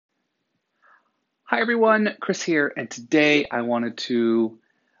Hi everyone, Chris here, and today I wanted to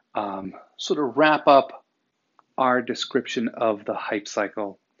sort of wrap up our description of the hype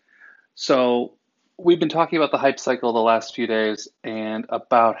cycle. So, we've been talking about the hype cycle the last few days and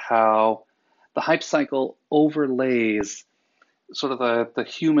about how the hype cycle overlays sort of the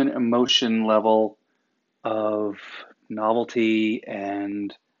human emotion level of novelty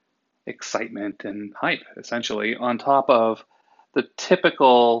and excitement and hype, essentially, on top of the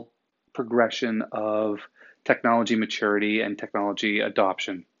typical progression of technology maturity and technology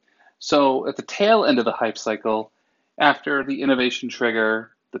adoption. So, at the tail end of the hype cycle, after the innovation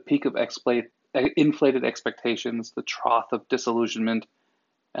trigger, the peak of inflated expectations, the trough of disillusionment,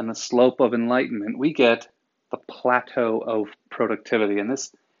 and the slope of enlightenment, we get the plateau of productivity. And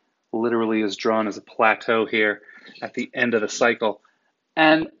this literally is drawn as a plateau here at the end of the cycle.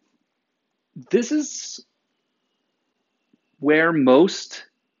 And this is where most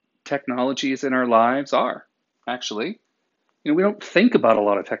technologies in our lives are, actually. We don't think about a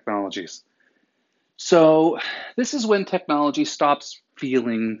lot of technologies. So this is when technology stops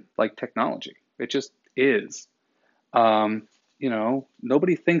feeling like technology. It just is.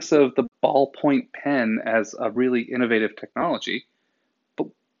 Nobody thinks of the ballpoint pen as a really innovative technology, but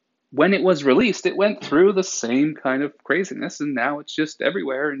when it was released, it went through the same kind of craziness, and now it's just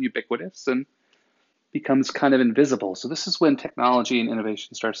everywhere and ubiquitous and becomes kind of invisible. So this is when technology and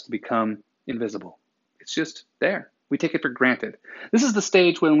innovation starts to become invisible. It's just there. We take it for granted. This is the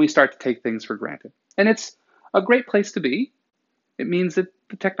stage when we start to take things for granted. And it's a great place to be. It means that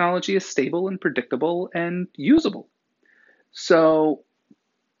the technology is stable and predictable and usable. So,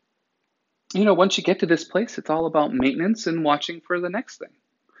 once you get to this place, it's all about maintenance and watching for the next thing.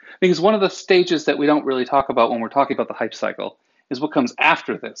 Because one of the stages that we don't really talk about when we're talking about the hype cycle is what comes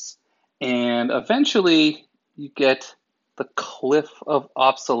after this. And eventually you get the cliff of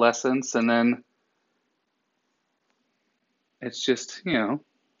obsolescence, and then it's just,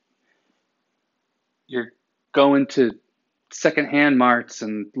 you're going to secondhand marts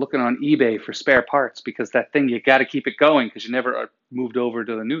and looking on eBay for spare parts because that thing, you got to keep it going because you never moved over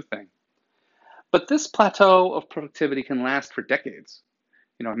to the new thing. But this plateau of productivity can last for decades.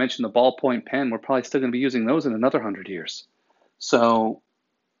 I mentioned the ballpoint pen. We're probably still going to be using those in another 100 years. So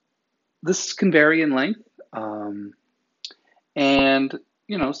this can vary in length. And,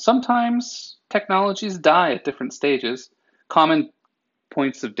 sometimes technologies die at different stages. Common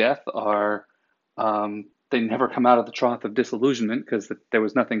points of death are they never come out of the trough of disillusionment because there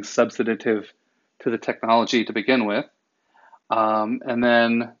was nothing substantive to the technology to begin with. And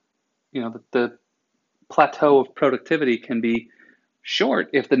then, the plateau of productivity can be short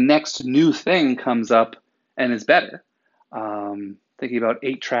if the next new thing comes up and is better. Thinking about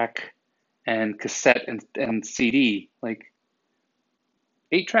 8-track and cassette and CD, like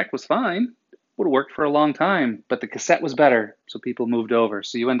 8-track was fine, would have worked for a long time, but the cassette was better, so people moved over.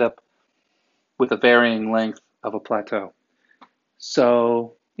 So you end up with a varying length of a plateau.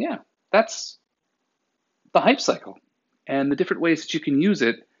 So yeah, that's the hype cycle and the different ways that you can use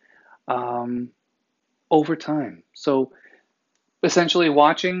it over time. So essentially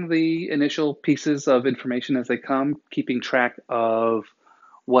watching the initial pieces of information as they come, keeping track of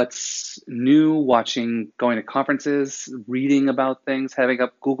what's new, going to conferences, reading about things, having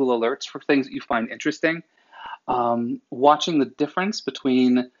up Google alerts for things that you find interesting, watching the difference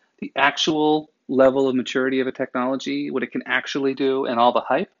between the actual level of maturity of a technology, what it can actually do, and all the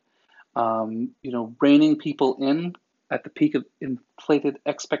hype. Reining people in at the peak of inflated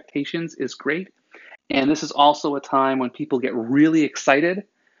expectations is great. And this is also a time when people get really excited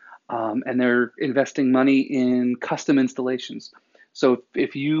and they're investing money in custom installations. So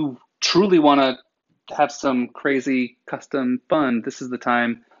if you truly want to have some crazy custom fun, this is the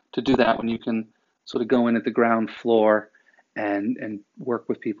time to do that when you can sort of go in at the ground floor and work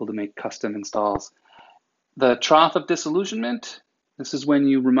with people to make custom installs. The trough of disillusionment, this is when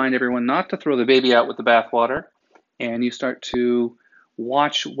you remind everyone not to throw the baby out with the bathwater and you start to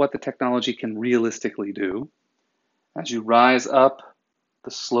watch what the technology can realistically do. As you rise up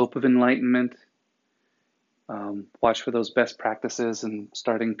the slope of enlightenment, watch for those best practices and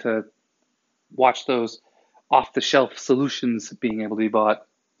starting to watch those off-the-shelf solutions being able to be bought.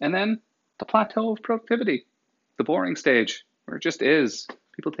 And then the plateau of productivity, the boring stage, where it just is.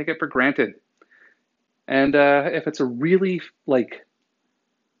 People take it for granted. And if it's a really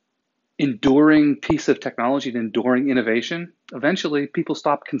enduring piece of technology, an enduring innovation, eventually people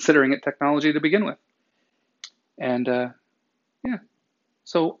stop considering it technology to begin with. And yeah,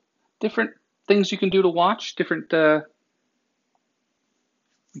 so different things you can do to watch, different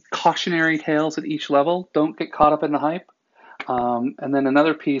cautionary tales at each level. Don't get caught up in the hype. And then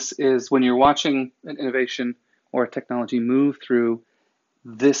another piece is when you're watching an innovation or a technology move through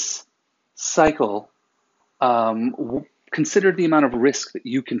this cycle, consider the amount of risk that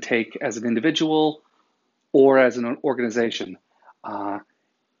you can take as an individual or as an organization. Uh,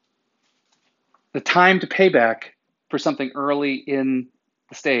 the time to payback for something early in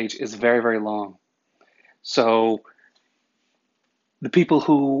the stage is very, very long. So the people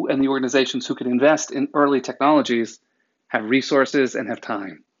who and the organizations who can invest in early technologies have resources and have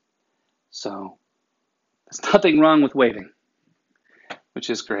time. So there's nothing wrong with waiting, which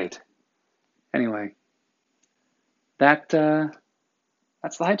is great. Anyway, that's the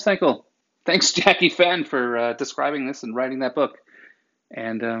hype cycle. Thanks, Jackie Fenn, for describing this and writing that book.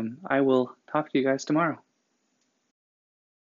 And I will talk to you guys tomorrow.